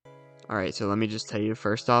All right, so let me just tell you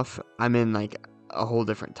first off, I'm in like a whole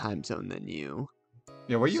different time zone than you.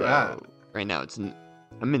 Yeah, where you So at? right now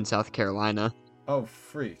I'm in South Carolina. Oh,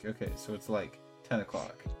 freak. Okay, so it's like 10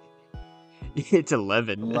 o'clock. It's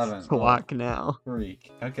 11 11. Oh, o'clock now.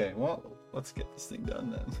 freak. Okay, well, let's get this thing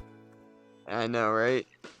done then. I know, right?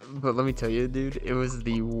 But let me tell you, dude, it was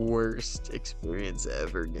the worst experience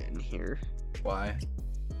ever getting here. Why?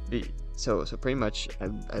 So pretty much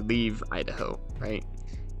I leave Idaho, right?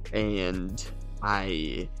 And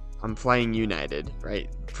I'm flying United, right?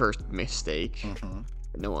 First mistake. Mm-hmm.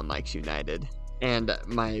 No one likes United. And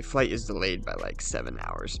my flight is delayed by like 7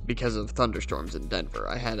 hours because of thunderstorms in Denver.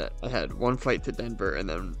 I had one flight to Denver and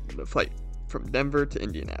then the flight from Denver to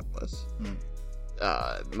Indianapolis.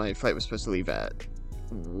 My flight was supposed to leave at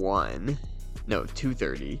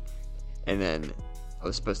 2:30, and then I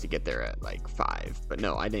was supposed to get there at like 5, but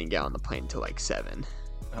no, I didn't get on the plane till like 7.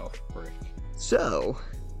 Oh, freak. So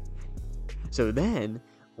then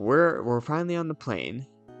we're finally on the plane,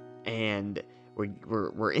 and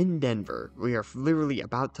we're in Denver. We are literally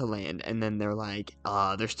about to land, and then they're like,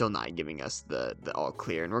 they're still not giving us the all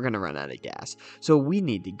clear, and we're gonna run out of gas. So we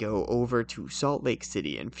need to go over to Salt Lake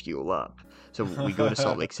City and fuel up. So we go to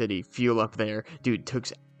Salt Lake City, fuel up there. Dude,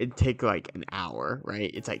 it take like an hour,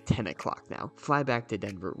 right? It's like 10 o'clock now. Fly back to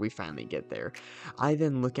Denver. We finally get there. I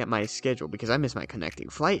then look at my schedule because I missed my connecting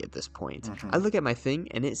flight at this point. Mm-hmm. I look at my thing,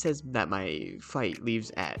 and it says that my flight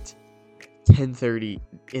leaves at 10:30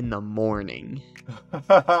 in the morning.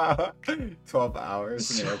 12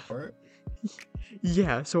 hours in the airport?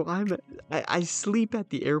 Yeah, so I sleep at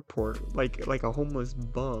the airport like a homeless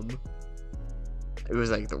bum. It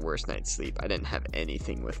was like the worst night's sleep. I didn't have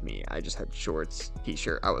anything with me. I just had shorts,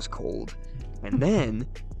 t-shirt. I was cold. And then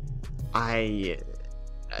I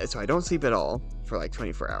don't sleep at all for like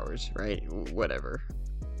 24 hours, right? Whatever.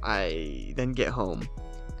 I then get home.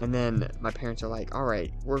 And then my parents are like, "All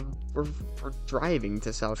right, we're driving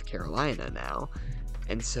to South Carolina now,"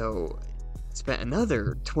 and so spent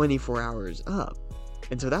another 24 hours up,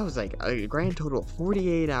 and so that was like a grand total of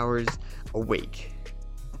 48 hours awake.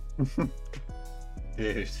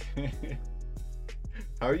 Dude.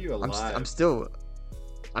 How are you alive? I'm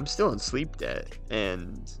still in sleep debt,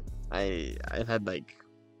 and I had like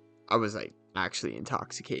I was like actually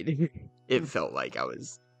intoxicated. It felt like I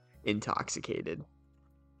was intoxicated.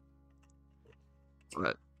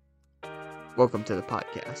 But welcome to the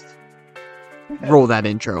podcast. Roll that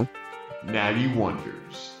intro. Natty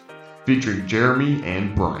Wonders, featuring Jeremy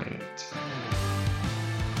and Bryant.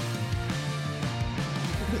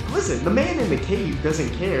 Listen, the man in the cave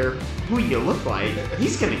doesn't care who you look like.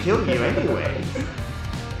 He's gonna kill you anyway.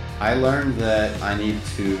 I learned that I need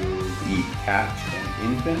to eat cats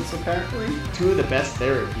and infants, apparently. 2 of the best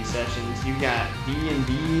therapy sessions. You got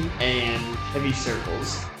D&D and heavy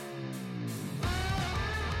circles.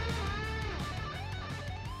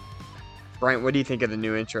 Brian, what do you think of the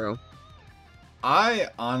new intro? I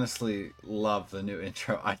honestly love the new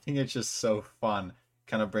intro. I think it's just so fun.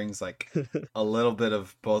 Kind of brings like a little bit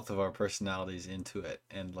of both of our personalities into it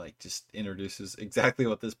and like just introduces exactly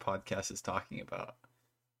what this podcast is talking about.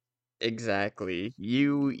 Exactly.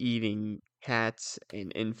 You eating cats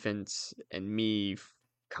and infants, and me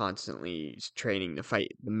constantly training to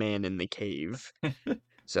fight the man in the cave.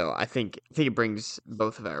 So I think it brings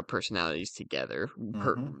both of our personalities together,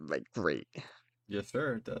 like great. Yes,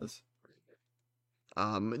 sir, it does.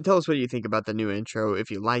 Tell us what you think about the new intro. If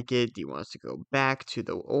you like it, do you want us to go back to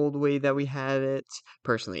the old way that we had it?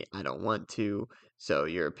 Personally, I don't want to. So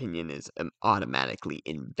your opinion is automatically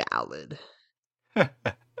invalid.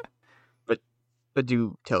 But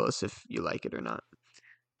do tell us if you like it or not.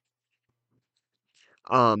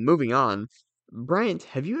 Moving on. Bryant,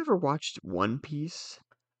 have you ever watched One Piece?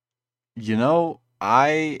 You know,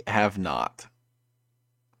 I have not.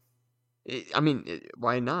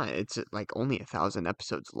 Why not? It's like only 1,000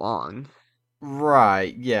 episodes long.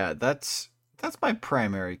 Right, yeah, that's my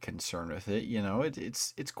primary concern with it. You know,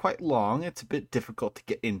 it's quite long. It's a bit difficult to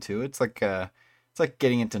get into. It's like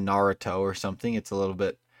getting into Naruto or something. It's a little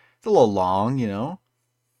long, you know.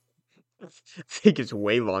 I think it's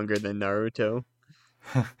way longer than Naruto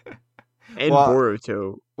and Well,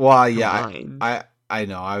 Boruto. well, yeah, combined. I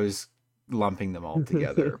know. I was lumping them all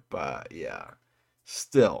together, but yeah,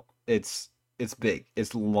 still, it's big.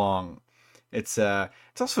 It's long. It's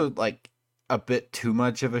also like a bit too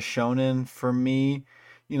much of a shonen for me.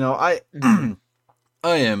 You know, I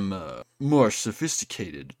I am more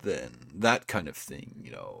sophisticated than that kind of thing.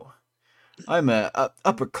 You know, I'm a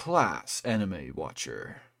upper class anime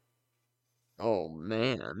watcher. Oh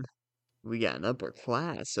man, we got an upper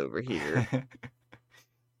class over here.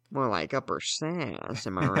 More like upper sass,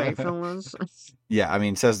 am I right, fellas? Yeah, I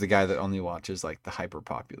mean, says the guy that only watches like the hyper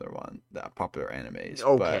popular one, the popular animes.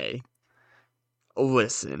 But Okay,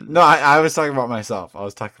 listen. no, I was talking about myself. I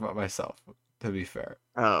was talking about myself, to be fair.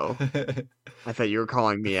 Oh, I thought you were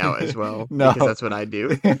calling me out as well, because No. that's what I do.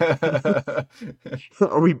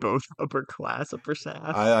 Are we both upper class, upper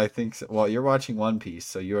sass? I think so. Well, you're watching One Piece,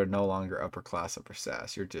 so you are no longer upper class, upper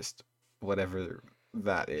sass. You're just whatever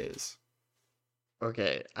that is.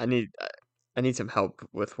 Okay, I need some help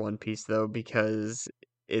with One Piece though because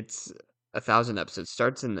it's 1,000 episodes.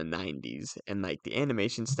 Starts in the 90s, and like the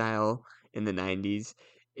animation style in the 90s,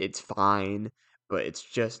 it's fine, but it's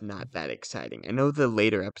just not that exciting. I know the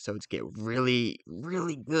later episodes get really,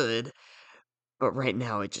 really good, but right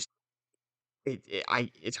now it just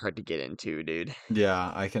it's hard to get into, dude.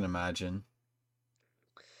 Yeah, I can imagine.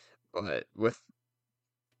 But with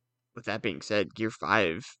that being said, Gear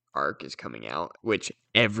 5 arc is coming out, which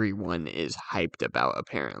everyone is hyped about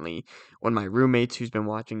apparently. One of my roommates who's been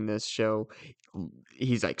watching this show,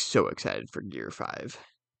 he's like so excited for Gear 5.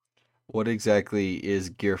 What exactly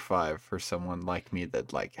is Gear 5 for someone like me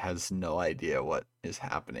that like has no idea what is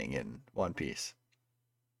happening in One Piece?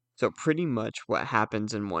 So pretty much what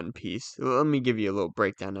happens in One Piece. Let me give you a little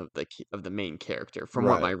breakdown of the main character from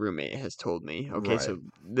what my Right. roommate has told me. Okay, Right. so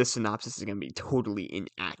this synopsis is going to be totally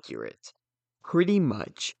inaccurate. Pretty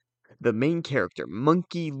much the main character,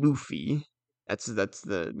 Monkey Luffy, that's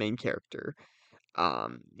the main character.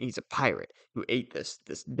 He's a pirate who ate this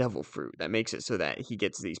devil fruit that makes it so that he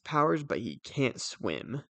gets these powers, but he can't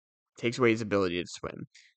swim. Takes away his ability to swim.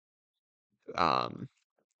 Um,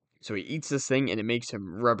 so he eats this thing and it makes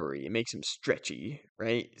him rubbery. It makes him stretchy,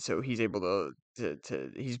 right? So he's able to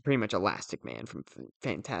he's pretty much Elastic Man from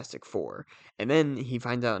Fantastic Four. And then he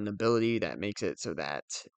finds out an ability that makes it so that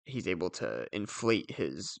he's able to inflate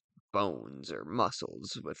his bones or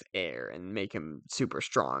muscles with air and make him super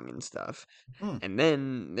strong and stuff. Hmm. And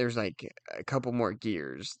then there's like a couple more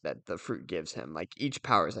gears that the fruit gives him. Like each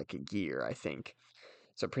power is like a gear, I think.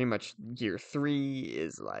 So pretty much gear 3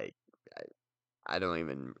 is like I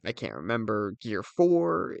can't remember. Gear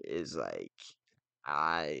 4 is like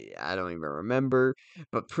I don't even remember,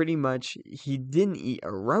 but pretty much he didn't eat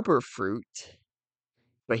a rubber fruit,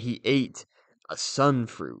 but he ate a sun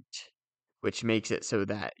fruit, which makes it so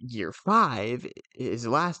that Gear 5, his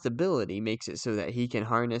last ability makes it so that he can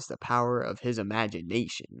harness the power of his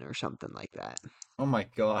imagination or something like that. Oh my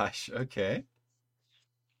gosh. Okay.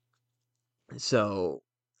 So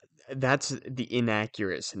that's the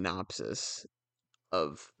inaccurate synopsis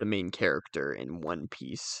of the main character in One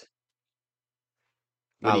Piece.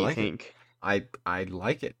 What I do you like it. think? I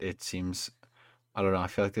like it. It seems I don't know. I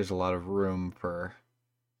feel like there's a lot of room for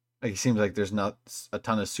like it seems like there's not a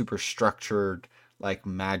ton of super structured like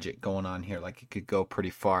magic going on here. Like it could go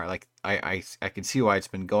pretty far. Like I can see why it's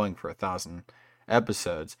been going for 1,000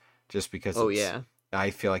 episodes, just because Oh it's yeah.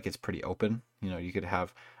 I feel like it's pretty open. You could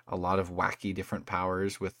have a lot of wacky different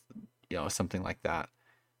powers with something like that.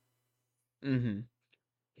 Mhm.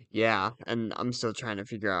 Yeah, and I'm still trying to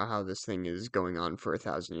figure out how this thing is going on for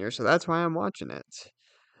 1,000 years, so that's why I'm watching it.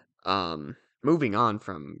 Moving on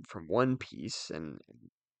from One Piece, and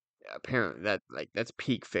apparently that's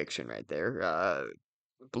peak fiction right there.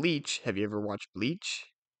 Bleach. Have you ever watched Bleach?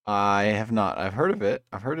 I have not. I've heard of it.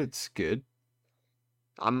 I've heard it's good.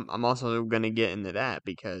 I'm also gonna get into that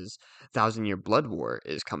because Thousand Year Blood War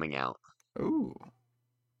is coming out, Ooh,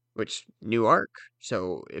 which new arc.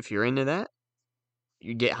 So if you're into that,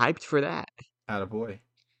 you get hyped for that. attaboy.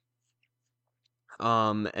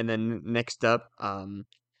 And then next up,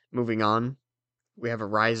 moving on, we have a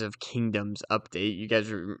Rise of Kingdoms update. You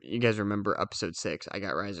guys remember episode 6? I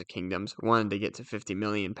got Rise of Kingdoms. Wanted to get to 50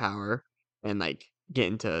 million power and like get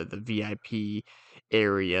into the VIP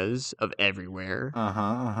areas of everywhere. Uh huh.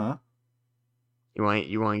 Uh huh. You want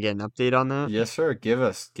to get an update on that? Yes, sir. Give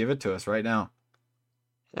it to us right now.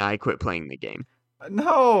 I quit playing the game.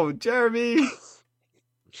 No, Jeremy.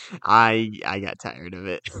 I got tired of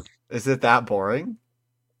it. Is it that boring?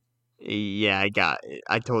 Yeah,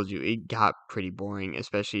 I told you it got pretty boring,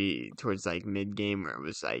 especially towards like mid game where it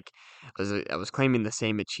was like I was claiming the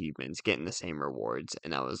same achievements, getting the same rewards,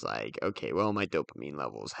 and I was like, okay, well my dopamine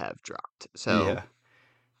levels have dropped. So Yeah.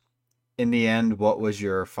 In the end, what was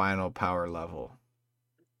your final power level?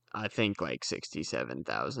 I think like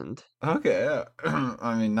 67,000. Okay.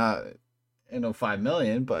 I mean, not 5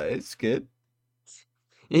 million, but it's good.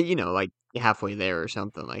 You know, like halfway there or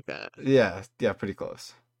something like that. Yeah. Yeah. Pretty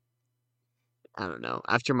close. I don't know.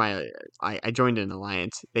 After I joined an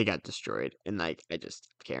alliance, they got destroyed, and like I just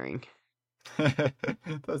stopped caring.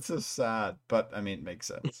 That's so sad, but I mean, it makes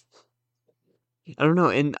sense. I don't know,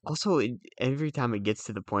 and also every time it gets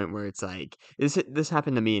to the point where it's like this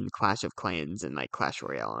happened to me in Clash of Clans and like Clash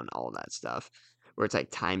Royale and all that stuff, where it's like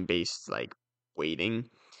time based like waiting.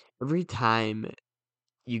 Every time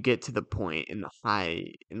you get to the point in the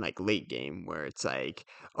like late game where it's like,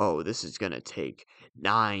 oh, this is gonna take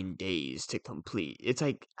 9 days to complete. It's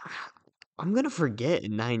like I'm gonna forget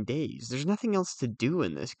in 9 days. There's nothing else to do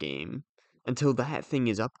in this game until that thing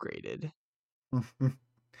is upgraded.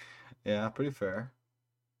 Yeah, pretty fair.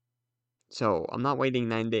 So I'm not waiting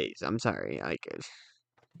 9 days. I'm sorry. Like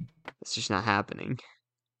it's just not happening.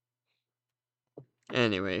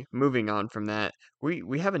 Anyway, moving on from that,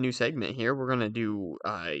 we have a new segment here. We're gonna do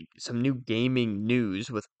some new gaming news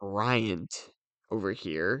with Bryant over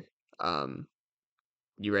here. Um,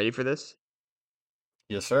 you ready for this?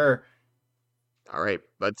 Yes, sir. All right,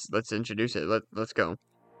 let's introduce it. Let's go.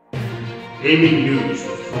 Gaming news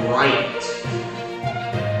with Bryant.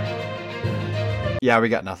 Yeah, we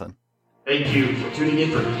got nothing. Thank you for tuning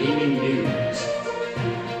in for gaming news.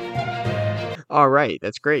 All right,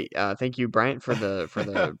 that's great. Thank you, Bryant, for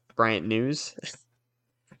the Bryant news.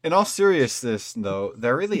 In all seriousness, though,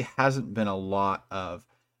 there really hasn't been a lot of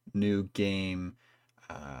new game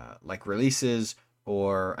like releases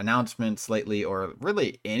or announcements lately, or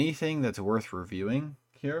really anything that's worth reviewing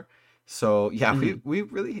here. So yeah, we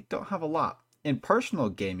really don't have a lot. In personal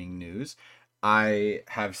gaming news, I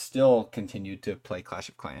have still continued to play Clash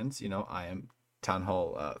of Clans. You know, I am Town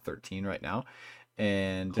Hall 13 right now,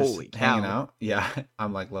 and just Holy hanging cow. out. Yeah,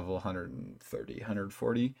 I'm like level 130,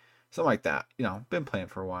 140, something like that. You know, been playing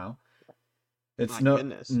for a while. It's My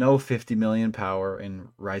goodness. no 50 million power in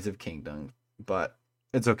Rise of Kingdom, but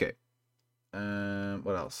it's okay.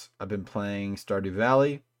 What else? I've been playing Stardew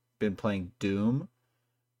Valley, been playing Doom,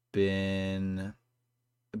 been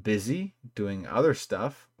busy doing other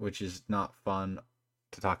stuff, which is not fun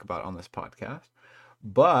to talk about on this podcast.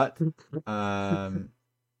 But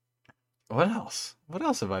what else? What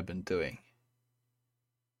else have I been doing?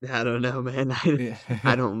 I don't know, man. Yeah.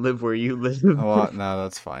 I don't live where you live. Oh, no,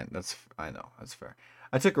 that's fine. I know that's fair.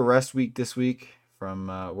 I took a rest week this week from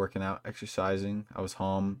working out, exercising. I was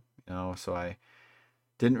home, you know, so I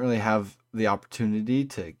didn't really have the opportunity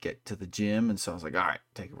to get to the gym, and so I was like, all right,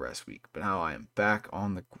 take a rest week. But now I am back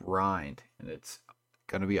on the grind, and it's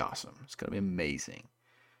gonna be awesome. It's gonna be amazing.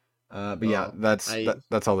 But yeah, Oh,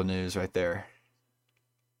 that's all the news right there.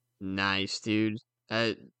 nice, dude.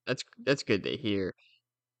 That's good to hear.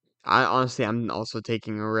 I honestly, I'm also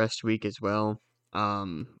taking a rest week as well.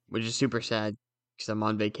 Which is super sad because I'm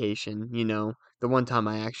on vacation. You know, the one time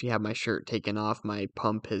I actually had my shirt taken off, my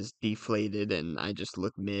pump has deflated and I just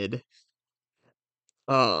look mid.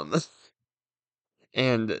 Um,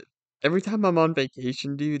 and every time I'm on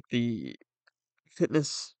vacation, dude, the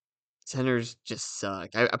fitness centers just suck.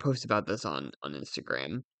 I post about this on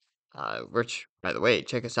Instagram. Which, by the way,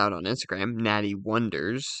 check us out on Instagram, Natty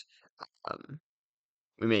Wonders. Um,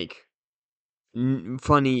 we make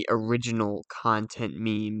funny original content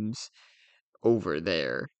memes over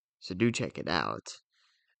there, so do check it out.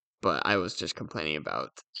 But I was just complaining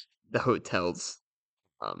about the hotel's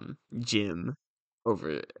gym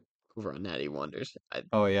over over on Natty Wonders.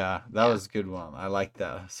 Oh yeah, that Yeah, was a good one. I like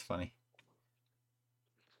that. It's funny.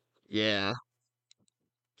 yeah,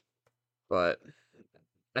 but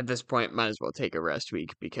at this point, might as well take a rest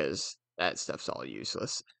week because that stuff's all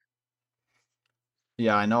useless.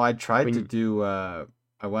 Yeah, I know. I tried to When do.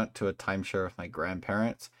 I went to a timeshare with my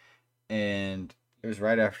grandparents, and it was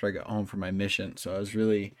right after I got home from my mission, so I was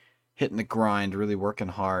really hitting the grind, really working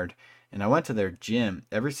hard. And I went to their gym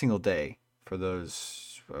every single day for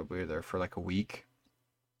those. We were there for like a week,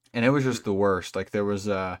 and it was just the worst. Like there was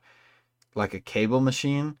like a cable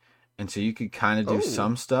machine, and so you could kind of do oh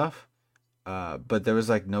some stuff, but there was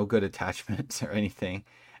like no good attachments or anything,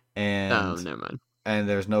 oh and never mind.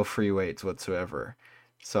 there's no free weights whatsoever.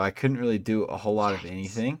 So I couldn't really do a whole lot of Yikes.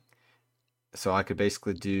 anything. So I could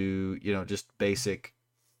basically do, you know, just basic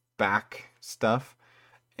back stuff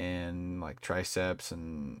and like triceps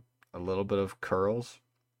and a little bit of curls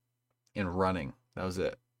and running. That was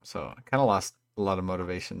it. So I kind of lost a lot of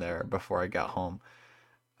motivation there before I got home.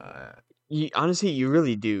 Uh, Honestly, you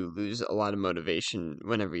really do lose a lot of motivation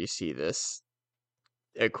whenever you see this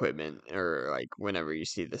equipment or like whenever you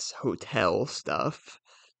see this hotel stuff.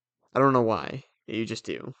 I don't know why. You just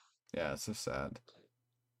do. yeah, it's so sad.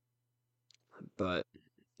 But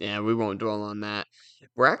yeah, we won't dwell on that.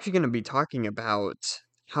 We're actually going to be talking about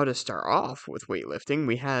how to start off with weightlifting.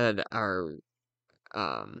 We had our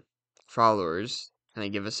um, followers kind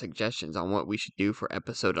of give us suggestions on what we should do for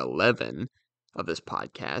episode 11 of this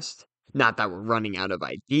podcast. Not that we're running out of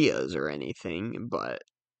ideas or anything, but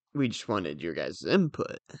we just wanted your guys'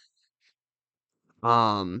 input.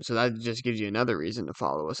 So that just gives you another reason to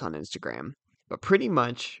follow us on Instagram. But pretty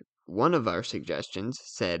much one of our suggestions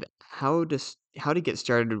said how to get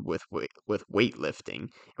started with weightlifting,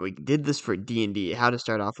 and we did this for D&D. How to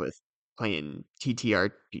start off with playing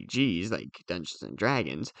TTRPGs like Dungeons and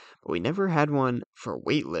Dragons, but we never had one for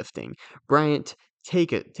weightlifting. Bryant,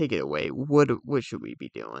 take it away. What should we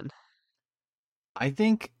be doing? I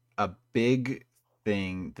think a big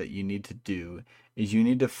thing that you need to do is you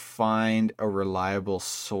need to find a reliable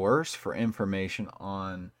source for information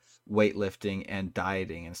on weightlifting and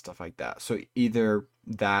dieting and stuff like that. So either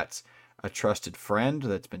that's a trusted friend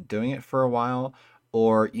that's been doing it for a while,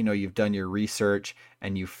 or you've done your research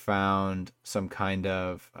and you found some kind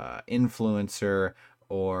of influencer,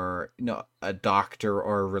 or a doctor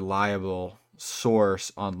or a reliable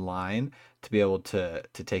source online to be able to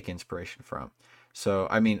take inspiration from. So,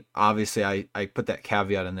 I mean, obviously, I put that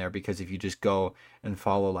caveat in there because if you just go and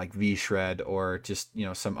follow like V Shred or just,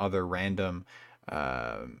 some other random,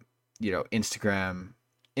 um, Instagram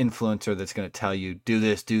influencer that's going to tell you do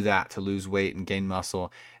this, do that to lose weight and gain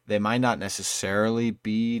muscle, they might not necessarily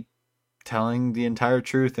be telling the entire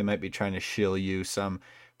truth. They might be trying to shill you some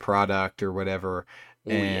product or whatever.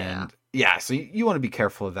 Oh yeah. And yeah, so you want to be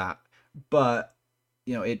careful of that. But,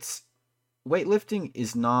 it's weightlifting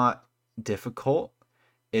is not difficult.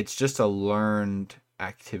 It's just a learned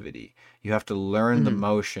activity. You have to learn the Mhm.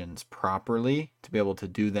 motions properly to be able to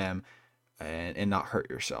do them and not hurt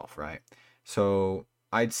yourself, right? So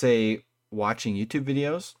I'd say watching YouTube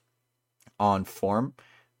videos on form,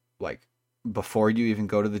 like before you even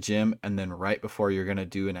go to the gym and then right before you're going to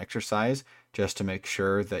do an exercise, just to make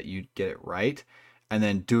sure that you get it right. And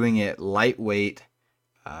then doing it lightweight,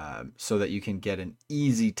 so that you can get an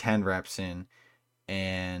easy 10 reps in,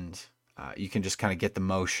 and you can just kind of get the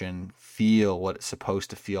motion, feel what it's supposed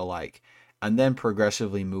to feel like, and then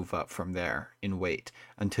progressively move up from there in weight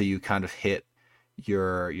until you kind of hit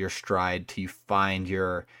your stride, till you find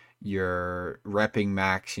your repping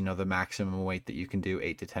max, the maximum weight that you can do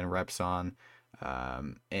 8 to 10 reps on,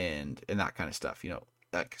 and that kind of stuff.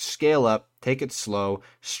 Like scale up, take it slow,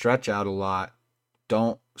 stretch out a lot.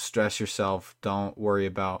 Don't stress yourself. Don't worry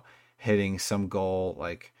about hitting some goal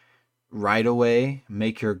like right away.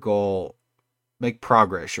 Make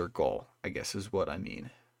progress your goal, I guess is what I mean.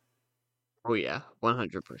 Oh yeah,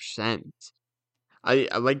 100%. I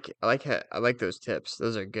like those tips.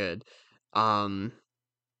 Those are good. Um,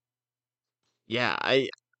 yeah,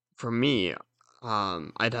 for me,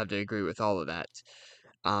 I'd have to agree with all of that.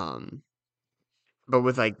 Um, but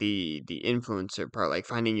with like the influencer part, like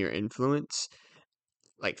finding your influence,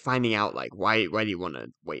 like finding out like why do you want to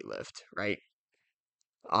weightlift, right?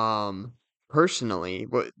 Um, Personally,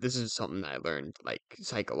 what this is something that I learned like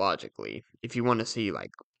psychologically. If you want to see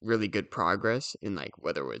like really good progress in like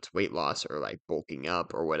whether it's weight loss or like bulking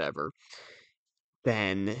up or whatever,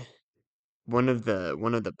 then one of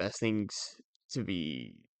the best things to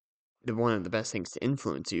be the one of the best things to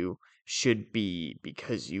influence you should be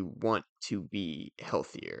because you want to be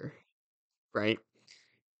healthier, right?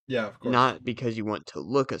 Yeah, of course. Not because you want to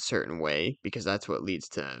look a certain way, because that's what leads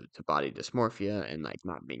to body dysmorphia and like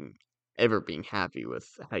not being ever being happy with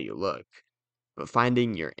how you look, but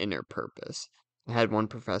finding your inner purpose. I had one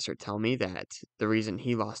professor tell me that the reason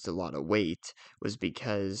he lost a lot of weight was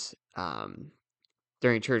because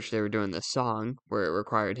during church they were doing this song where it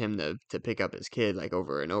required him to pick up his kid like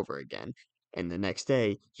over and over again. And the next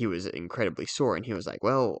day he was incredibly sore and he was like,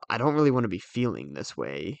 "Well, I don't really want to be feeling this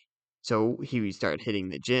way." So he started hitting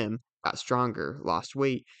the gym, got stronger, lost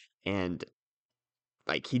weight, and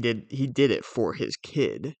like he did it for his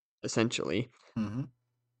kid, essentially. Hmm.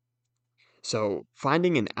 So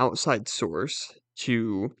finding an outside source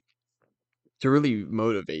to really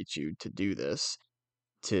motivate you to do this,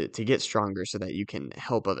 to get stronger so that you can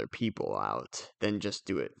help other people out than just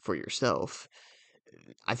do it for yourself.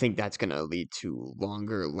 I think that's going to lead to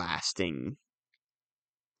longer lasting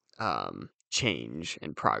change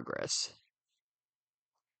and progress.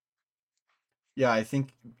 Yeah, I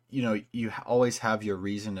think always have your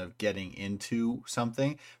reason of getting into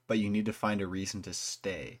something, but you need to find a reason to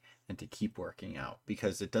stay and to keep working out,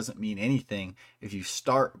 because it doesn't mean anything if you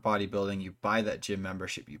start bodybuilding, you buy that gym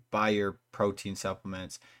membership, you buy your protein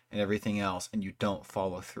supplements and everything else, and you don't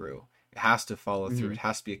follow through. It has to follow through. Hmm. It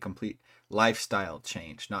has to be a complete lifestyle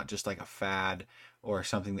change, not just like a fad or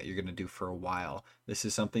something that you're going to do for a while. This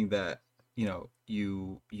is something that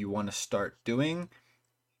you want to start doing,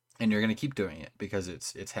 and you're going to keep doing it because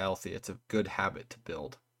it's healthy. It's a good habit to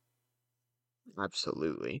build.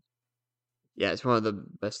 Absolutely. Yeah, it's one of the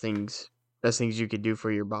best things you could do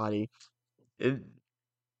for your body. It,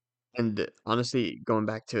 And honestly, going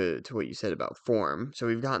back to what you said about form, so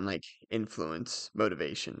we've gotten like influence,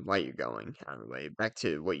 motivation, why you're going out of the way. Back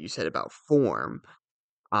to what you said about form.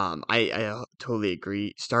 I totally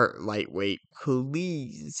agree. Start lightweight,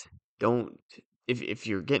 please. Don't if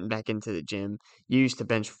you're getting back into the gym, you used to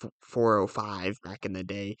bench 405 back in the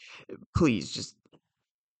day. Please just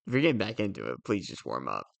if you're getting back into it, please just warm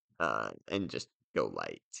up and just go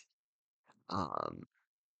light. Um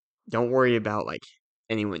don't worry about like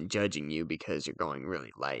anyone judging you because you're going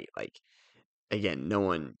really light. Like again, no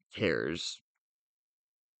one cares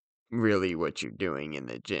really what you're doing in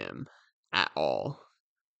the gym at all.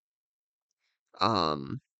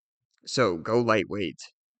 Um So go lightweight.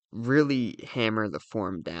 Really hammer the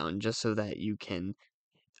form down just so that you can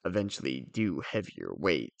eventually do heavier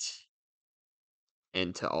weight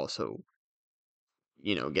and to also,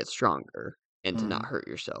 get stronger and to not Hmm. hurt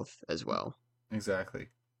yourself as well. Exactly.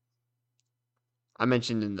 I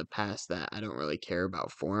mentioned in the past that I don't really care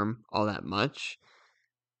about form all that much.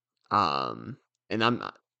 Um, and I'm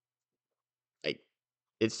not like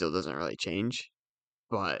it still doesn't really change,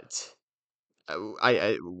 but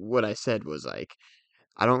what I said was like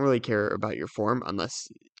I don't really care about your form unless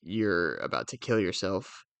you're about to kill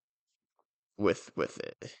yourself with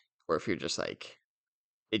it, or if you're just like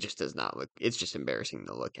it just does not look. It's just embarrassing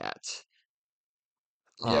to look at.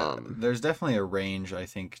 Yeah, Um, there's definitely a range, I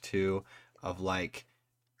think, too, of like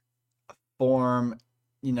form,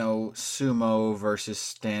 sumo versus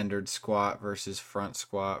standard squat versus front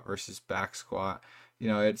squat versus back squat.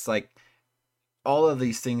 It's like all of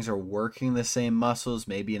these things are working the same muscles,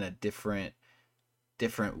 maybe in a different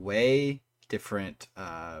way, different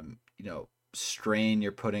strain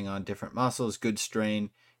you're putting on different muscles, good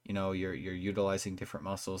strain, you're utilizing different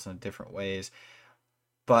muscles in different ways.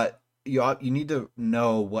 But you need to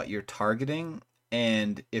know what you're targeting,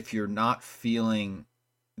 and if you're not feeling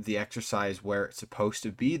the exercise where it's supposed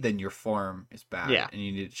to be, then your form is bad yeah. and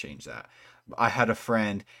you need to change that. I had a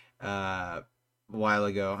friend a while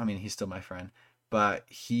ago. I mean, he's still my friend, but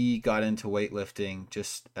he got into weightlifting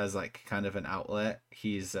just as like kind of an outlet.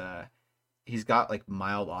 He's got like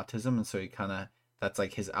mild autism, and so he kind of that's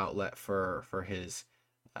like his outlet for his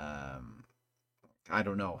um I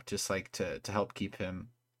don't know, just like to help keep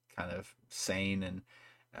him kind of sane. And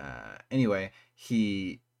anyway,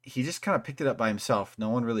 he just kind of picked it up by himself. No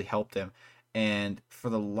one really helped him, and for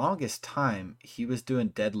the longest time, he was doing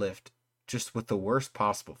deadlift just with the worst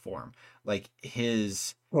possible form. Like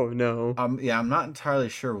his Oh no. yeah, I'm not entirely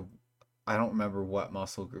sure. I don't remember what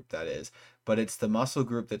muscle group that is, but it's the muscle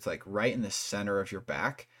group that's like right in the center of your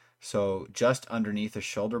back. So just underneath the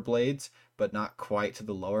shoulder blades, but not quite to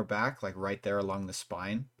the lower back, like right there along the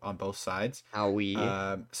spine on both sides. Owie.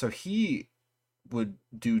 So he would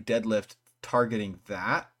do deadlift targeting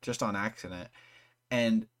that just on accident.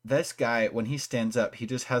 And this guy, when he stands up, he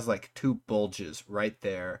just has like two bulges right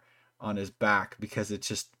there on his back because it's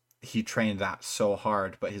just he trained that so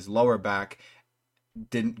hard, but his lower back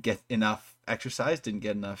didn't get enough exercise, didn't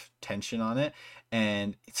get enough tension on it.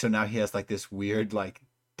 And so now he has like this weird, like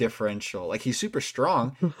differential. Like he's super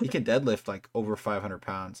strong. He can deadlift like over 500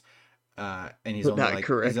 pounds. And he's But only not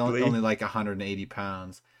like, he's only correctly. like 180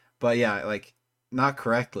 pounds. But yeah, like not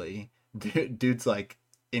correctly. Dude's like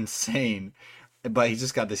insane. But he's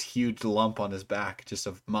just got this huge lump on his back, just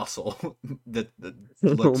of muscle that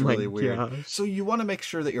Oh looks my really weird. gosh. So you want to make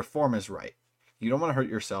sure that your form is right. You don't want to hurt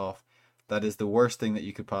yourself. That is the worst thing that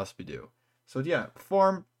you could possibly do. So yeah,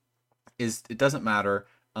 form is it doesn't matter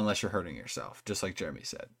unless you're hurting yourself, just like Jeremy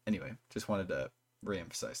said. Anyway, just wanted to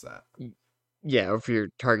reemphasize that. Y- Yeah, if you're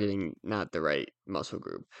targeting not the right muscle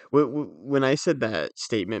group. When I said that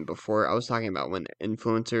statement before, I was talking about when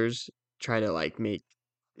influencers try to like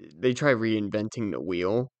they try reinventing the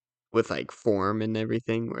wheel with like form and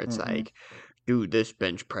everything, where it's Mm-hmm. like do this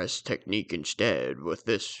bench press technique instead with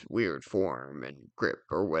this weird form and grip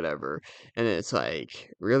or whatever. And it's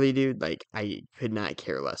like, really, dude? Like, I could not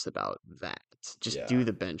care less about that. Just Yeah. do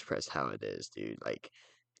the bench press how it is, dude. Like,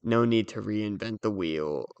 no need to reinvent the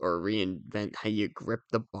wheel or reinvent how you grip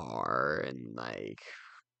the bar and like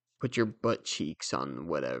put your butt cheeks on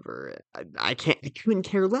whatever. I can't, I couldn't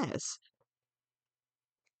care less.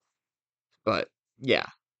 But yeah,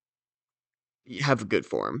 you have a good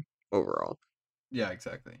form overall. Yeah,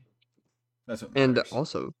 exactly. That's what And matters.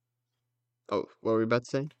 also, oh, what were we about to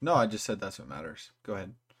say? No, I just said that's what matters. Go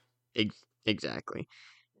ahead. Exactly.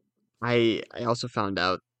 I also found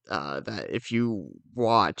out that if you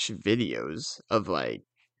watch videos of like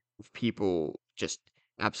people just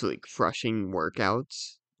absolutely crushing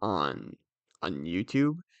workouts on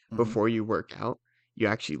YouTube Mm-hmm. before you work out, you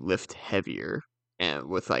actually lift heavier and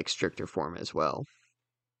with like stricter form as well.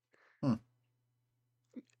 Hmm.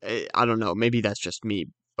 I don't know. Maybe that's just me,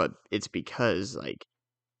 but it's because like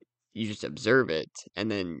you just observe it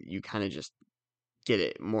and then you kind of just get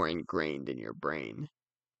it more ingrained in your brain.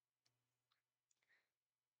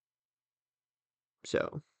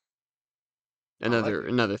 So I like another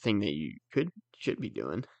it. another thing that you should be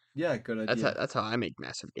doing. Yeah, good That's idea. that's how I make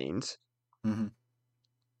massive gains. Hmm.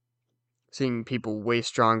 Seeing people way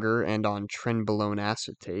stronger and on trenbolone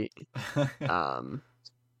acetate, um,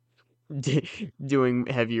 doing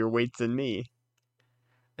heavier weights than me.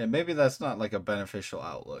 And maybe that's not like a beneficial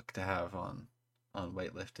outlook to have on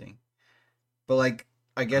weightlifting. But like,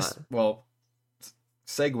 I Uh, guess, well,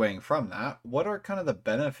 segueing from that, what are kind of the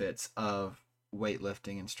benefits of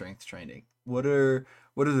weightlifting and strength training? What are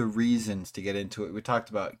the reasons to get into it? We talked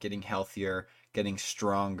about getting healthier, getting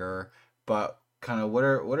stronger, but kind of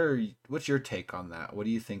what's your take on that? What do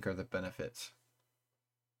you think are the benefits?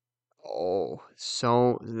 oh,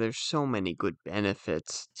 so there's so many good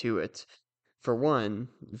benefits to it. For one,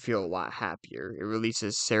 you feel a lot happier. It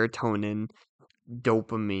releases serotonin,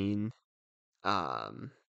 dopamine,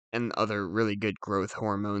 um, and other really good growth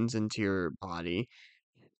hormones into your body.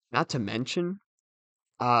 Not to mention,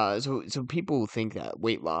 so people think that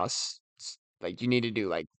weight loss, like you need to do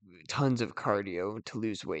like tons of cardio to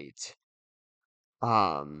lose weight.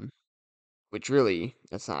 Um, which really,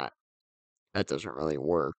 that doesn't really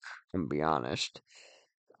work, I'm gonna be honest.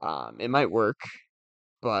 It might work,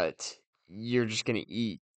 but you're just gonna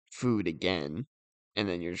eat food again, and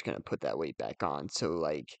then you're just gonna put that weight back on. So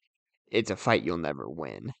like, it's a fight you'll never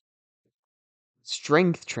win.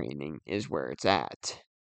 Strength training is where it's at.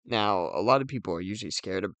 Now, a lot of people are usually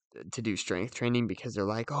scared to do strength training because they're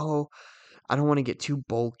like, "Oh, I don't want to get too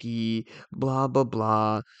bulky, blah blah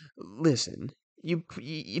blah." Listen,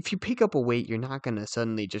 if you pick up a weight, you're not gonna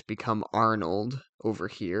suddenly just become Arnold over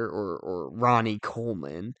here or Ronnie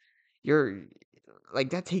Coleman. You're like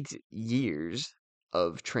that takes years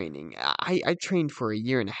of training. I trained for a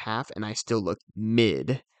year and a half and I still look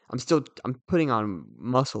mid. I'm putting on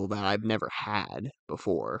muscle that I've never had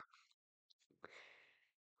before.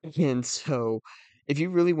 And so, if you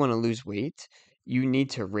really want to lose weight, you need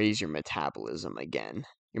to raise your metabolism again.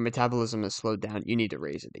 Your metabolism is slowed down. You need to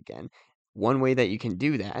raise it again. One way that you can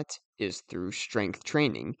do that is through strength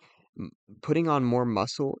training. M- Putting on more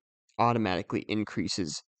muscle automatically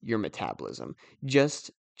increases your metabolism.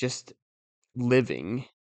 Just living,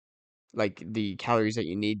 like the calories that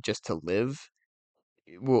you need just to live,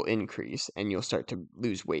 will increase, and you'll start to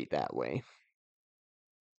lose weight that way.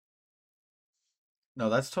 No,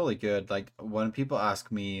 that's totally good. Like when people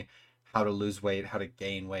ask me how to lose weight, how to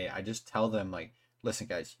gain weight, I just tell them like, listen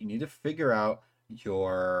guys, you need to figure out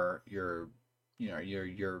your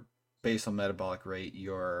your basal metabolic rate,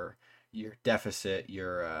 your deficit,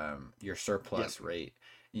 your Yep. surplus rate.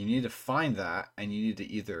 You need to find that and you need to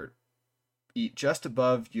either eat just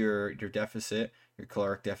above your deficit, your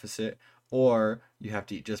caloric deficit, or you have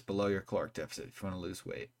to eat just below your caloric deficit if you want to lose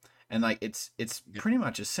weight. And like it's Yep. pretty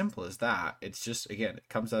much as simple as that. It's just again, it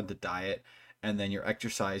comes down to diet and then your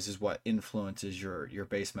exercise is what influences your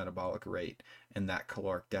base metabolic rate and that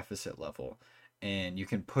caloric deficit level. And you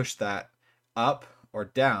can push that up or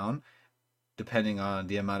down depending on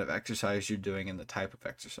the amount of exercise you're doing and the type of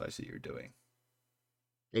exercise that you're doing.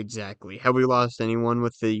 Exactly. Have we lost anyone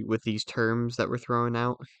with these terms that we're throwing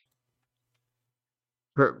out?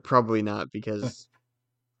 Probably not because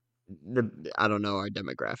I don't know our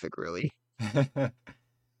demographic really.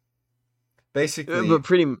 Basically, But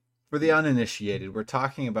pretty for the uninitiated, we're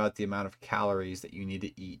talking about the amount of calories that you need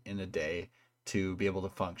to eat in a day to be able to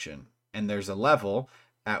function. And there's a level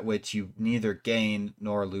at which you neither gain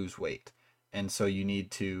nor lose weight. And so you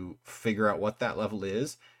need to figure out what that level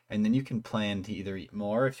is. And then you can plan to either eat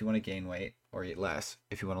more if you want to gain weight or eat less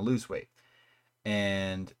if you want to lose weight.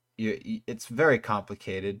 And it's very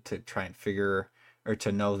complicated to try and figure or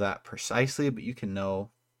to know that precisely, but you can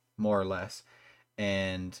know more or less.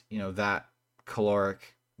 And that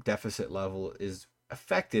caloric deficit level is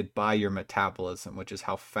affected by your metabolism, which is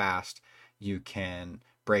how fast you can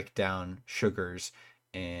break down sugars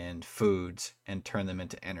and foods and turn them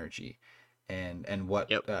into energy, and what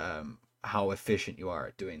yep. how efficient you are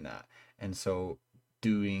at doing that. And so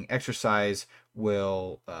doing exercise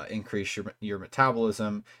will increase your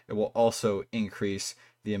metabolism. It will also increase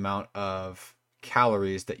the amount of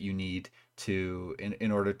calories that you need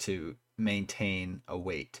in order to maintain a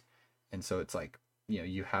weight. And so it's like,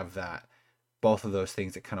 you have that both of those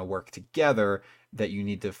things that kind of work together that you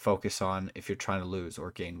need to focus on if you're trying to lose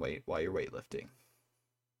or gain weight while you're weightlifting.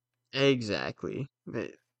 Exactly.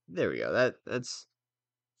 There we go. That's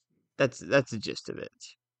the gist of it.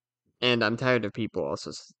 And I'm tired of people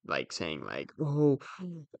also like saying like, "Oh,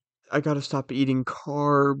 I gotta stop eating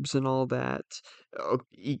carbs and all that." Oh,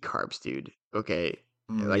 eat carbs, dude. Okay,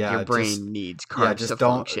 like your Yeah, brain needs yeah, carbs to just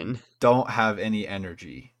function. don't have any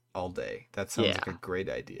energy all day. That sounds like a Yeah. great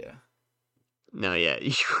idea. No, yeah.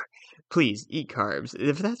 Please eat carbs.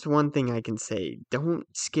 If that's one thing I can say, don't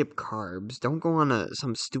skip carbs. Don't go on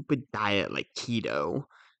some stupid diet like keto.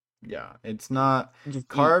 Yeah, it's not Just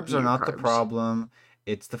carbs eat are your not the carbs. problem.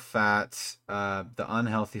 It's the fats, the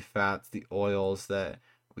unhealthy fats, the oils that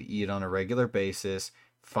we eat on a regular basis.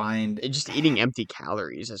 Find Just eating empty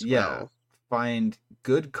calories as Yeah, well. find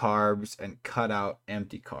good carbs and cut out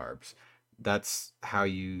empty carbs. That's how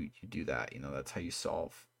you do that. That's how you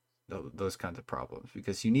solve those kinds of problems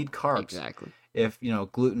because you need carbs. Exactly. If,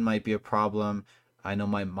 gluten might be a problem. I know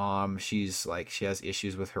my mom, she's like she has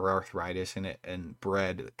issues with her arthritis and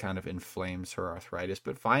bread kind of inflames her arthritis,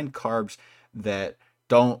 but find carbs that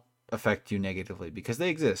don't affect you negatively because they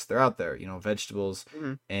exist. They're out there, vegetables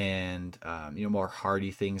Mhm. and more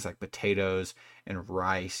hearty things like potatoes and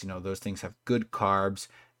rice. Those things have good carbs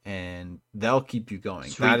and they'll keep you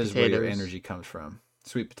going. That Sweet is where your potatoes. energy comes from.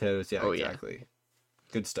 Sweet potatoes, yeah, Oh yeah. exactly.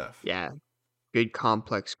 Good stuff. Yeah. Good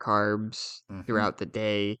complex carbs Hmm. throughout the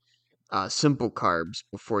day. Simple carbs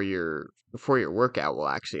before your workout will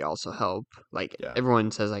actually also help. Like Yeah.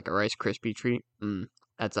 everyone says, like a Rice Krispie treat.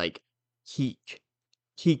 That's like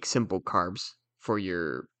peak simple carbs for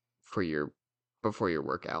your before your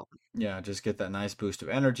workout. Yeah, just get that nice boost of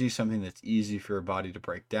energy, something that's easy for your body to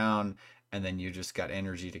break down, and then you just got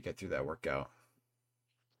energy to get through that workout.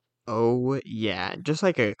 Oh yeah, just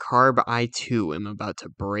like a carb I too am about to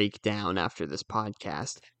break down after this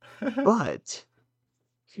podcast. But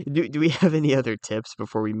do we have any other tips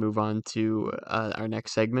before we move on to our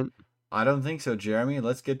next segment? I don't think so, Jeremy.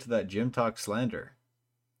 Let's get to that gym talk slander.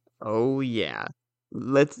 Oh yeah.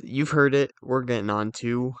 You've heard it. We're getting on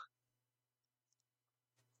to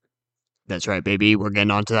That's right, baby. We're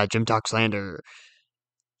getting on to that gym talk slander.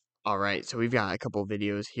 All right, so we've got a couple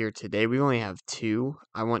videos here today. We only have two.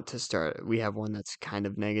 I want to start. We have one that's kind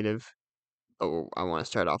of negative. Oh, I want to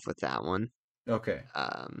start off with that one. Okay.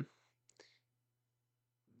 Um,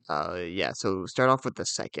 yeah. So start off with the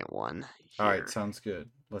second one All right, here. sounds good.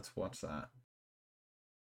 Let's watch that.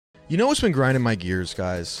 You know what's been grinding my gears,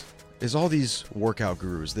 guys? Is all these workout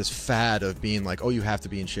gurus, this fad of being like, oh, you have to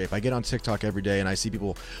be in shape. I get on TikTok every day and I see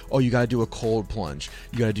people, oh, you got to do a cold plunge.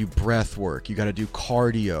 You got to do breath work. You got to do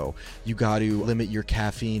cardio. You got to limit your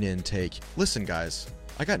caffeine intake. Listen, guys,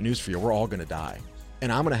 I got news for you. We're all going to die.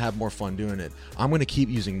 And I'm going to have more fun doing it. I'm going to keep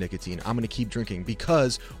using nicotine. I'm going to keep drinking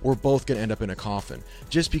because we're both going to end up in a coffin.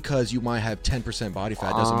 Just because you might have 10% body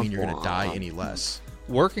fat doesn't mean you're going to die any less.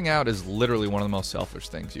 Working out is literally one of the most selfish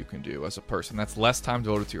things you can do as a person. That's less time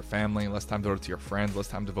devoted to your family, less time devoted to your friends, less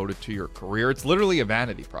time devoted to your career. It's literally a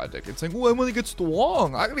vanity project. It's like, well, I want to get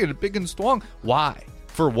strong. I gotta get big and strong. Why?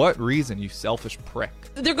 For what reason, you selfish prick?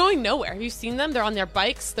 They're going nowhere. Have you seen them? They're on their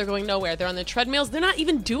bikes. They're going nowhere. They're on their treadmills. They're not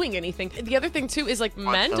even doing anything. The other thing, too, is like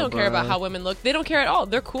men don't care about how women look. They don't care at all.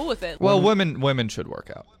 They're cool with it. Well, women should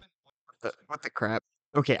work out. What the crap?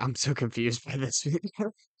 Okay, I'm so confused by this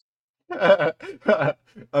video.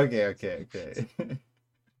 Okay.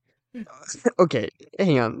 Okay,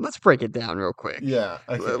 hang on. Let's break it down real quick. Yeah,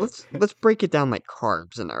 okay. Let's break it down like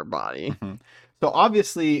carbs in our body. Mhm. So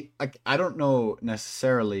obviously, I don't know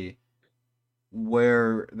necessarily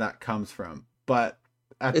where that comes from, but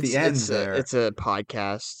at the end there, It's a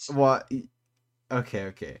podcast. what?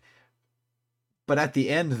 Okay. But at the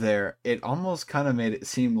end there, it almost kind of made it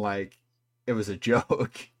seem like it was a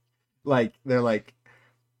joke. Like they're like,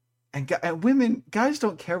 and women, guys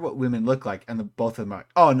don't care what women look like, and both of them are like,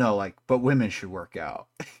 oh no, like, but women should work out.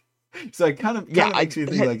 So it kind of makes me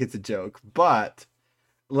think like it's a joke, but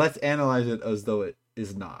let's analyze it as though it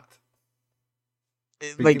is not.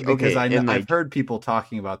 Because I've heard people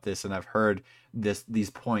talking about this, and I've heard these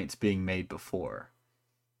points being made before.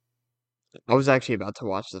 I was actually about to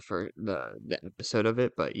watch the episode of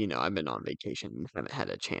it, but I've been on vacation and haven't had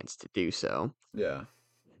a chance to do so. Yeah.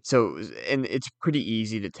 So, and it's pretty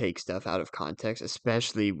easy to take stuff out of context,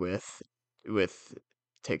 especially with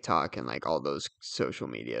TikTok and like all those social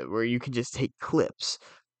media where you can just take clips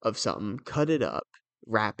of something, cut it up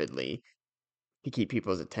rapidly to keep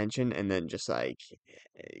people's attention, and then just like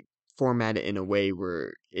format it in a way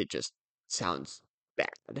where it just sounds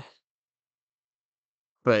bad.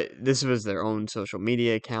 But this was their own social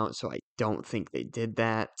media account, so I don't think they did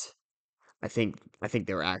that. I think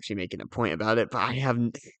they were actually making a point about it, but I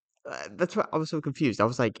haven't. That's why I was so confused. I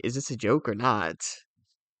was like, "Is this a joke or not?"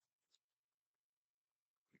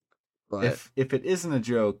 But If it isn't a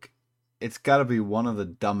joke, it's got to be one of the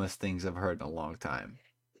dumbest things I've heard in a long time.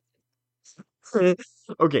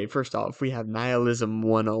 Okay, first off, we have nihilism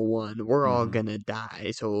 101. We're all Mhm. gonna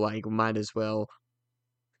die, so like might as well.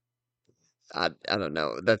 I don't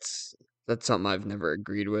know. That's something I've never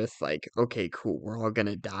agreed with. Like, okay, cool, we're all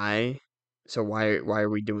gonna die. So why are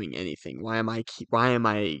we doing anything? Why am I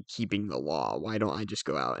keeping the law? Why don't I just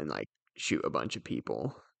go out and like shoot a bunch of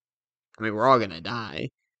people? I mean, we're all gonna die.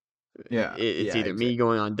 Yeah, It's yeah, either me exactly.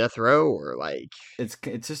 going on death row or like, It's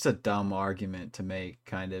just a dumb argument to make,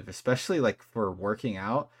 kind of, especially like for working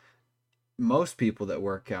out. Most people that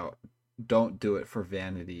work out don't do it for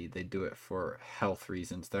vanity. They do it for health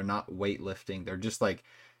reasons. They're not weightlifting. They're just like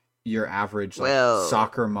your average like well,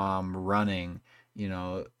 soccer mom running,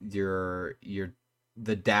 you're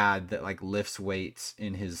the dad that like lifts weights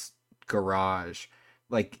in his garage.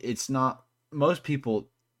 Like it's not most people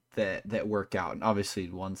that work out, and obviously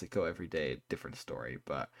ones that go every day, different story,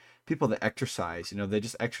 but people that exercise, they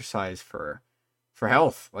just exercise for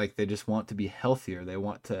health. Like they just want to be healthier. They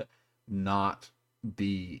want to not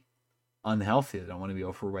be unhealthy. They don't want to be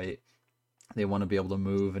overweight. They want to be able to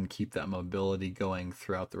move and keep that mobility going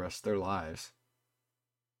throughout the rest of their lives.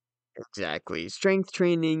 exactly. Strength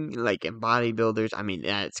training, like in bodybuilders, I mean,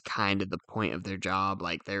 that's kind of the point of their job.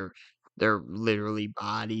 Like they're literally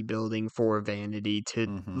bodybuilding for vanity to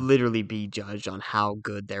Mm-hmm. literally be judged on how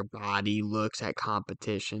good their body looks at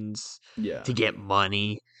competitions Yeah. to get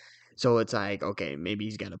money. So it's like, okay, maybe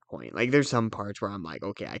he's got a point. Like there's some parts where I'm like,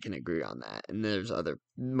 okay, I can agree on that. And there's other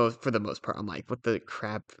most for the most part, I'm like, what the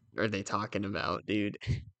crap are they talking about, dude?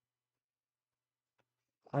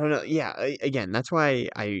 I don't know. Yeah, again, that's why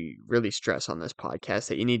I really stress on this podcast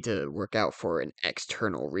that you need to work out for an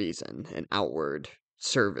external reason, an outward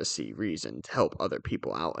servicey reason to help other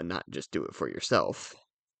people out and not just do it for yourself.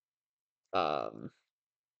 Um,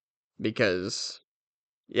 because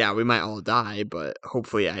yeah, we might all die, but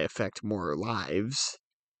hopefully I affect more lives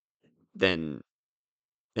than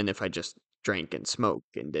if I just drank and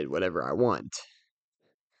smoked and did whatever I want.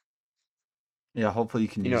 Yeah, hopefully you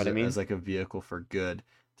can You know use what I it mean? as like a vehicle for good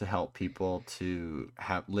to help people to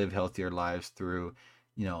have live healthier lives through,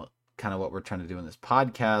 you know, kind of what we're trying to do in this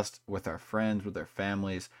podcast with our friends, with our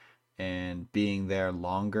families, and being there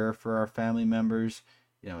longer for our family members.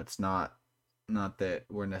 It's not that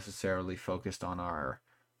we're necessarily focused on our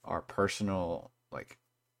personal like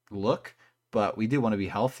look, but we do want to be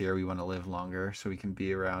healthier. We want to live longer so we can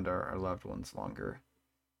be around our loved ones longer,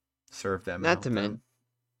 serve them and Not to help mention them.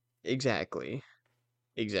 exactly.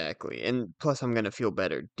 Exactly. And plus I'm gonna feel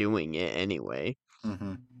better doing it anyway.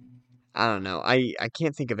 Mm-hmm. I don't know. I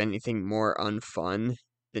can't think of anything more unfun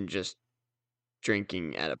than just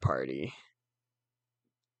drinking at a party.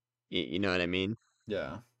 You know what I mean?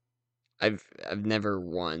 Yeah. I've never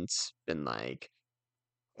once been like,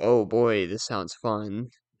 "Oh boy, this sounds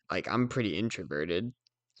fun." Like I'm pretty introverted.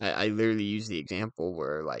 I literally use the example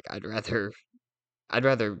where like I'd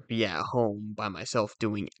rather be at home by myself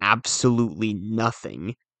doing absolutely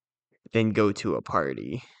nothing than go to a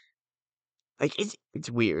party. Like it's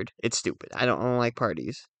weird. It's stupid. I don't like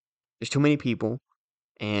parties. There's too many people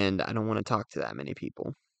and I don't want to talk to that many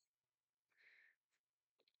people.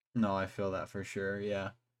 No, I feel that for sure.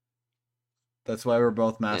 Yeah. That's why we're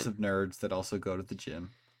both And massive nerds that also go to the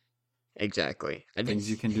gym. exactly. I Things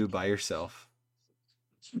you just can do by yourself.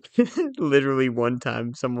 literally one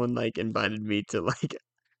time someone like invited me to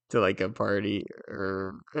like a party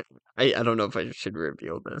or I don't know if I should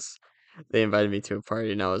reveal this. They invited me to a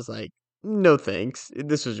party and I was like, "No thanks."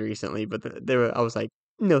 This was recently, but I was like,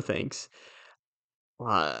 "No thanks."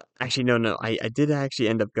 Actually, no. I did actually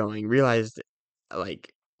end up going. Realized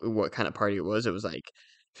like what kind of party it was. It was like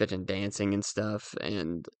fetching dancing and stuff,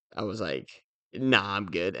 and I was like, "Nah, I'm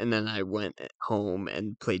good." And then I went home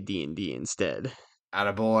and played D&D instead.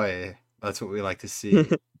 Attaboy. That's what we like to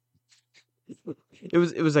see. It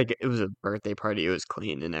was a birthday party. It was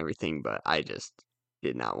clean and everything, but I just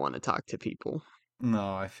did not want to talk to people.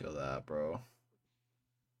 No, I feel that, bro.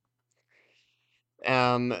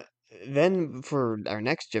 Um, then for our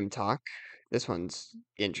next gym talk, this one's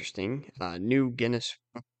interesting. New Guinness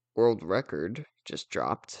World Record just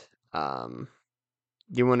dropped. Do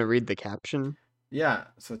you want to read the caption? Yeah,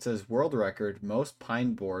 so it says world record, most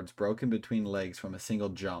pine boards broken between legs from a single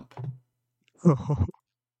jump.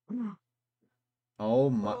 Oh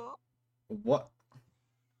my. What?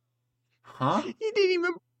 Huh? He didn't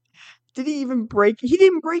even did he even break? He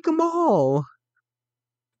didn't break them all.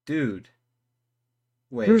 Dude.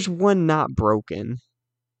 There's Wait. one not broken,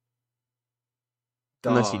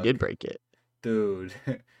 unless he did Dog. break it. Dude.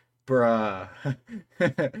 Bruh.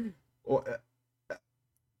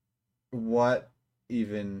 What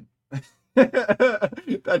even?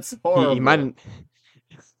 That's horrible. He might.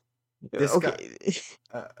 This Okay.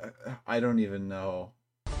 I don't even know.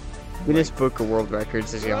 Guinness Book of World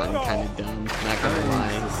Records has gotten kind of dumb. Not gonna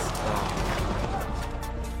lie.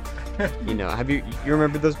 You know, you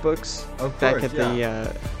remember those books Of back course, at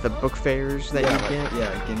the book fairs that yeah, you get?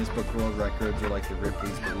 yeah, Guinness Book of World Records or like the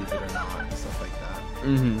Ripley's Believe It or Not and stuff like that.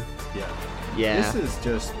 Mm-hmm. Yeah. Yeah. This is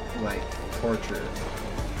just like torture.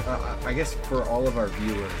 I guess for all of our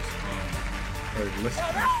viewers or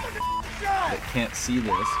listeners that can't see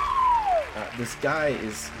this, this guy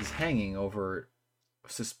is hanging over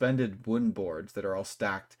suspended wooden boards that are all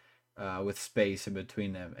stacked with space in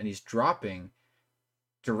between them, and he's dropping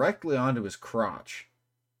directly onto his crotch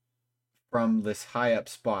from this high up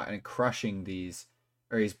spot and crushing these,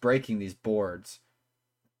 or he's breaking these boards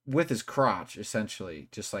with his crotch, essentially,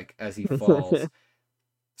 just like as he falls.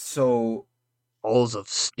 So Balls of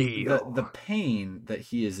steel. the pain that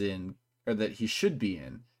he is in, or that he should be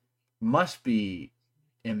in, must be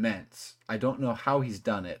immense. I don't know how he's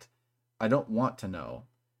done it. I don't want to know,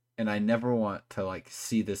 and I never want to like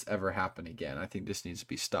see this ever happen again. I think this needs to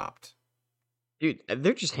be stopped. Dude,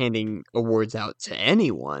 they're just handing awards out to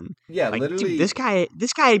anyone. Yeah, Like, literally. dude, this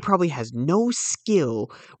guy probably has no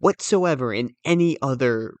skill whatsoever in any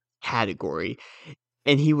other category.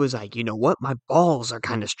 And he was like, you know what? My balls are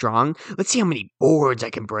kind of strong. Let's see how many boards I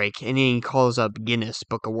can break. And then he calls up Guinness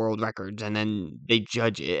Book of World Records, and then they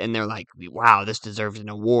judge it, and they're like, wow, this deserves an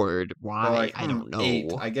award. Why? They're like, I don't know.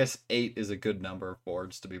 8. I guess 8 is a good number of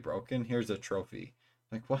boards to be broken. Here's a trophy.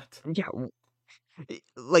 Like, what? Yeah,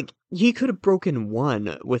 like, he could have broken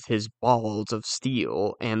one with his balls of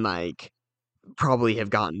steel and, like, probably have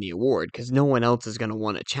gotten the award, because no one else is going to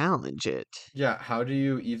want to challenge it. Yeah, how do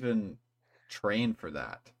you even train for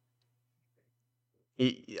that?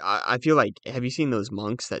 I feel like, have you seen those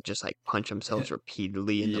monks that just, like, punch themselves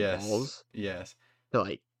repeatedly in the Yes. balls? Yes. They're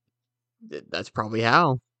like, that's probably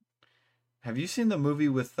how. Have you seen the movie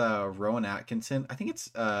with Rowan Atkinson? I think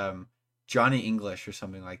it's Johnny English or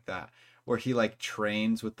something like that, where he like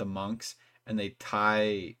trains with the monks and they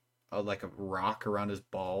tie like a rock around his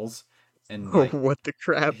balls, and like What the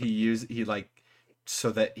crap? he like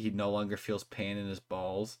so that he no longer feels pain in his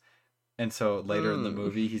balls. And so later in the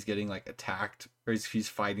movie, he's getting like attacked, or he's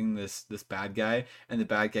fighting this bad guy, and the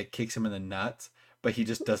bad guy kicks him in the nuts, but he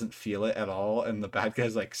just doesn't feel it at all, and the bad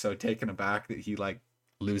guy's like so taken aback that he like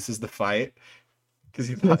loses the fight because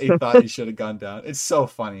he thought he should have gone down. It's so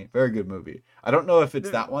funny, very good movie. I don't know if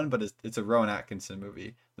it's that one, but it's a Rowan Atkinson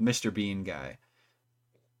movie, the Mr. Bean guy.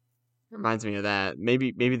 Reminds me of that.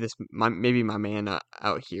 Maybe my man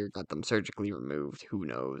out here got them surgically removed. Who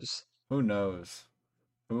knows? Who knows?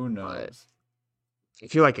 Who knows? I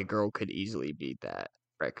feel like a girl could easily beat that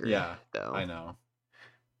record. Yeah, though. I know.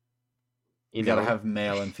 You gotta know, have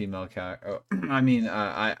male and female I mean,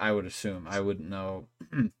 I would assume. I wouldn't know.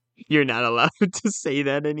 you're not allowed to say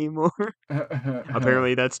that anymore.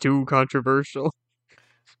 Apparently, that's too controversial.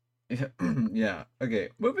 Yeah. Okay.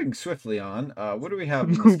 Moving swiftly on. What do we have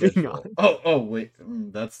in the Moving schedule? on. Oh, wait.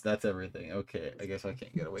 That's everything. Okay. I guess I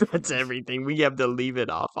can't get away from That's this. everything. We have to leave it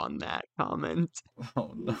off on that comment.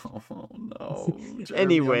 Oh no. Oh no.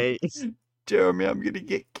 Anyway, Jeremy, I'm gonna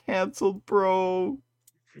get canceled, bro.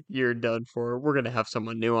 you're done for. We're gonna have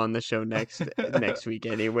someone new on the show next week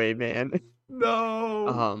anyway, man.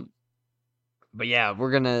 No. But yeah,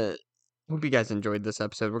 we're gonna hope you guys enjoyed this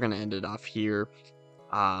episode. We're gonna end it off here.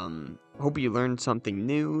 Hope you learned something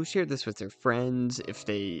new. Share this with your friends if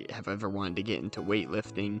they have ever wanted to get into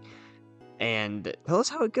weightlifting, and tell us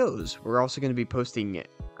how it goes. We're also going to be posting,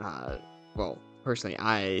 well, personally,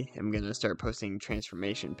 I am going to start posting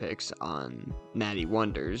transformation pics on Natty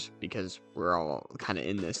Wonders, because we're all kind of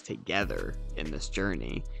in this together in this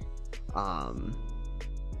journey.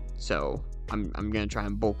 So I'm going to try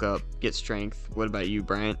and bulk up, get strength. What about you,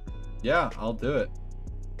 Bryant? Yeah, I'll do it.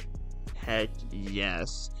 Heck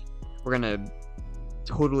yes. We're gonna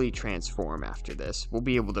totally transform after this. We'll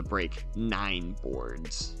be able to break 9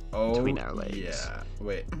 boards between our legs. Yeah.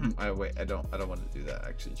 Wait. I don't want to do that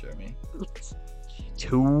actually, Jeremy.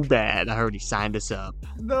 Too bad. I already signed us up.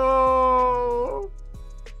 No.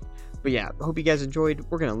 But yeah, hope you guys enjoyed.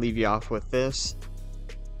 We're gonna leave you off with this.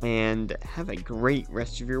 And have a great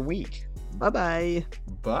rest of your week. Bye-bye.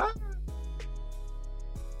 Bye.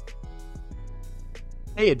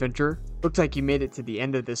 Hey, adventurer. Looks like you made it to the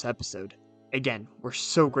end of this episode. Again, we're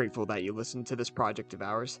so grateful that you listened to this project of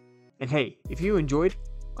ours. And hey, if you enjoyed,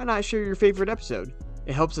 why not share your favorite episode?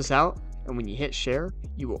 It helps us out, and when you hit share,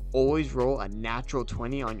 you will always roll a natural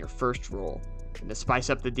 20 on your first roll. And to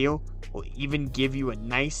spice up the deal, we'll even give you a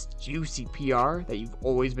nice, juicy PR that you've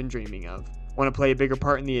always been dreaming of. Want to play a bigger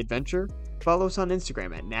part in the adventure? Follow us on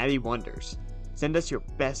Instagram at Natty Wonders. Send us your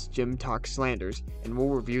best gym talk slanders, and we'll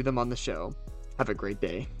review them on the show. Have a great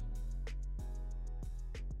day.